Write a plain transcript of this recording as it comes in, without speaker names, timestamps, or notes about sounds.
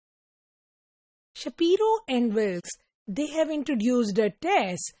Shapiro and Wilks, they have introduced a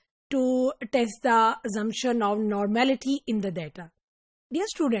test to test the assumption of normality in the data. Dear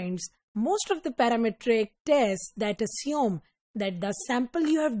students, most of the parametric tests that assume that the sample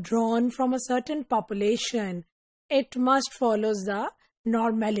you have drawn from a certain population, it must follow the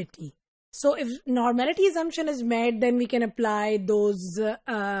normality. So if normality assumption is met, then we can apply those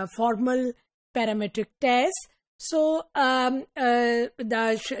formal parametric tests. So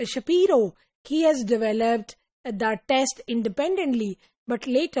the Shapiro, he has developed the test independently, but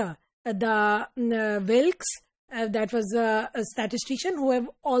later the Wilks, that was a statistician who have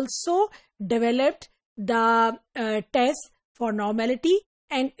also developed the test for normality,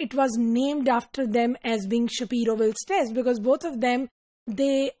 and it was named after them as being Shapiro-Wilk's test, because both of them,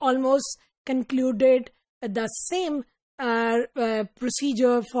 they almost concluded the same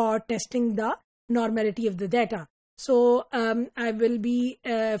procedure for testing the normality of the data. So I will be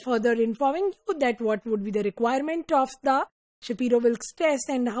further informing you that what would be the requirement of the Shapiro-Wilk's test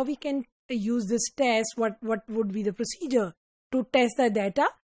and how we can use this test, what would be the procedure to test the data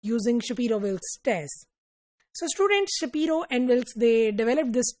using Shapiro-Wilk's test. So students, Shapiro and Wilks, they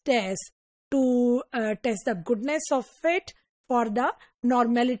developed this test to test the goodness of fit for the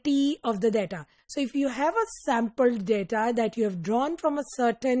normality of the data. So if you have a sampled data that you have drawn from a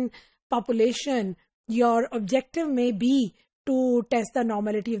certain population, your objective may be to test the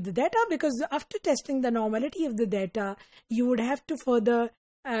normality of the data, because after testing the normality of the data, you would have to further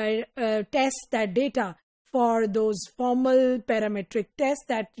test that data for those formal parametric tests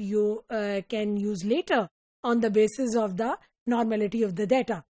that you can use later on the basis of the normality of the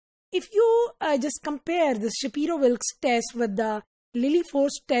data. If you just compare the Shapiro-Wilk's test with the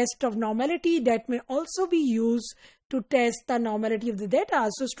Lilliefors test of normality, that may also be used to test the normality of the data.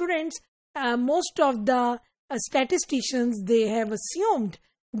 So students, most of the statisticians, they have assumed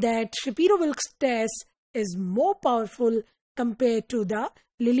that Shapiro-Wilk's test is more powerful compared to the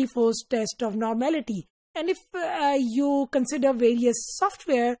Lilliefors test of normality. And if you consider various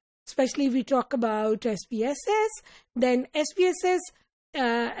software, especially if we talk about SPSS, then SPSS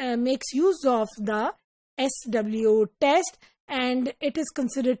makes use of the SW test, and it is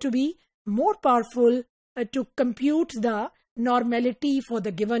considered to be more powerful to compute the normality for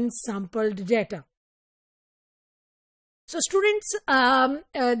the given sampled data. So students,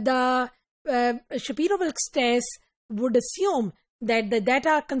 the Shapiro-Wilk's test would assume that the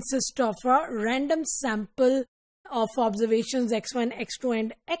data consists of a random sample of observations x1, x2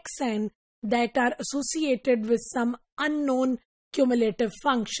 and xn that are associated with some unknown cumulative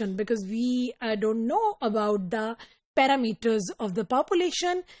function, because we don't know about the parameters of the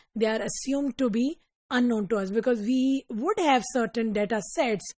population. They are assumed to be unknown to us, because we would have certain data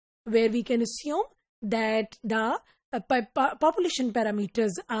sets where we can assume that the population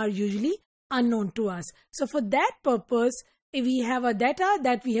parameters are usually unknown to us. So for that purpose, if we have a data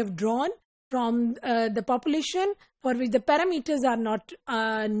that we have drawn from the population for which the parameters are not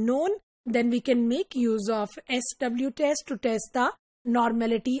known, then we can make use of SW test to test the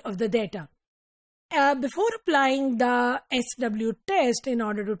normality of the data. Before applying the SW test, in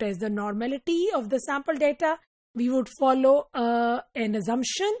order to test the normality of the sample data, we would follow an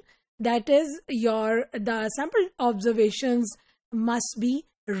assumption, that is the sample observations must be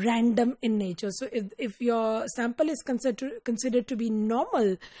random in nature. So if your sample is considered to be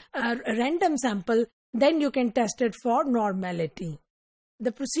normal, a random sample, then you can test it for normality.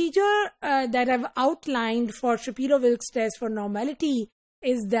 The procedure that I've outlined for Shapiro-Wilk's test for normality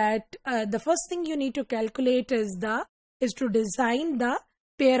is that the first thing you need to calculate is to design the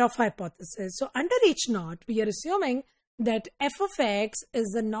pair of hypotheses. So under H0, we are assuming that f of x is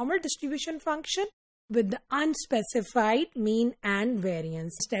the normal distribution function with the unspecified mean and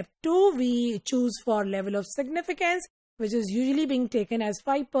variance. Step 2, we choose for level of significance, which is usually being taken as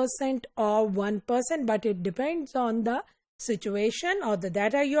 5% or 1%, but it depends on the situation or the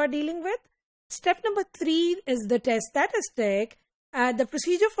data you are dealing with. Step number 3 is the test statistic. The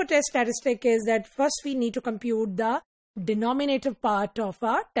procedure for test statistic is that first we need to compute the denominator part of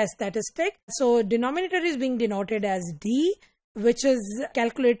our test statistic. So denominator is being denoted as D, which is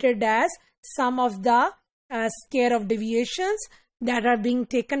calculated as sum of the square of deviations that are being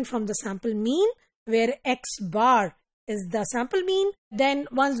taken from the sample mean, where x bar is the sample mean. Then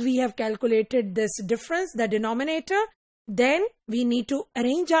once we have calculated this difference, the denominator, then we need to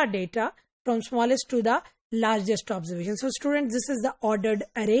arrange our data from smallest to the largest observation. So students, this is the ordered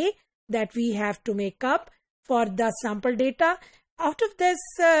array that we have to make up for the sample data. Out of this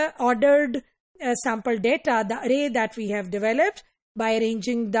ordered sample data, the array that we have developed by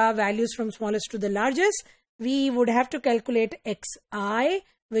arranging the values from smallest to the largest, we would have to calculate xi,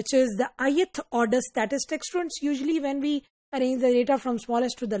 which is the ith order statistic. Students, usually when we arrange the data from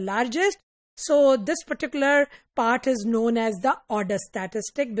smallest to the largest, so this particular part is known as the order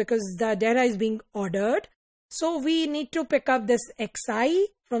statistic because the data is being ordered. So we need to pick up this xi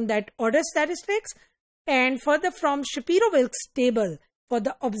from that order statistics, and further from Shapiro-Wilk's table, for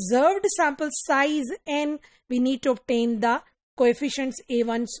the observed sample size n, we need to obtain the coefficients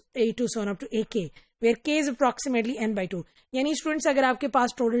a1, a2, so on up to ak, where k is approximately n by 2. यानी students अगर आपके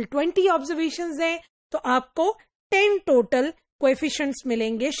पास total 20 observations हैं तो आपको 10 total coefficients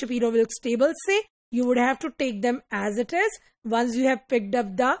मिलेंगे Shapiro-Wilk's table से. You would have to take them as it is. Once you have picked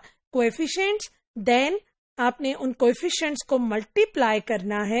up the coefficients, then आपने उन coefficients को multiply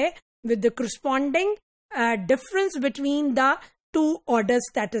करना है with the corresponding difference between the two order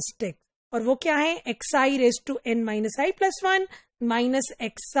statistics. और वो क्या है? xi raised to n minus I plus 1 minus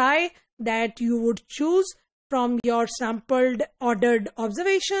xi that you would choose from your sampled ordered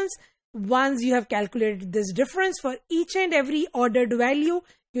observations. Once you have calculated this difference for each and every ordered value,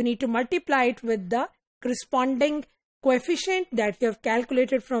 you need to multiply it with the corresponding coefficient that you have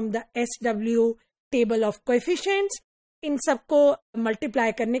calculated from the SW table of coefficients. इन सबको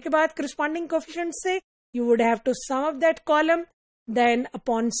multiply करने के बाद corresponding coefficient से you would have to sum up that column. Then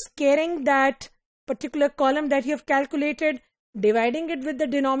upon scaling that particular column that you have calculated, dividing it with the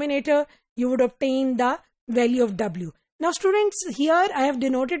denominator, you would obtain the value of W. Now students, here I have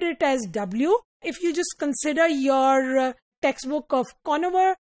denoted it as W. If you just consider your textbook of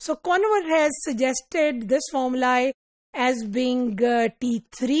Conover, so Conover has suggested this formula as being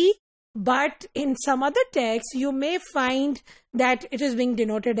T3, but in some other texts you may find that it is being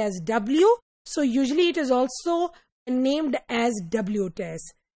denoted as W. So usually it is also named as W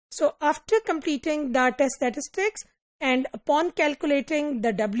test. So after completing the test statistics and upon calculating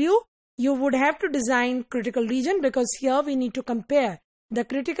the W, you would have to design critical region, because here we need to compare the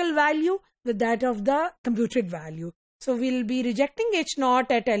critical value with that of the computed value. So we'll be rejecting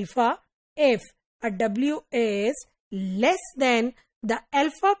H0 at alpha if a W is less than the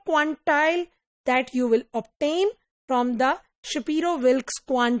alpha quantile that you will obtain from the Shapiro-Wilk's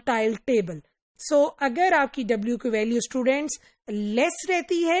quantile table. So अगर आपकी W की value students less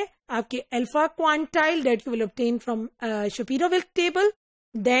रहती है आपके alpha quantile that you will obtain from Shapiro-Wilk table,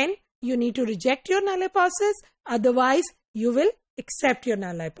 then you need to reject your null hypothesis. Otherwise, you will accept your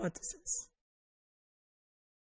null hypothesis.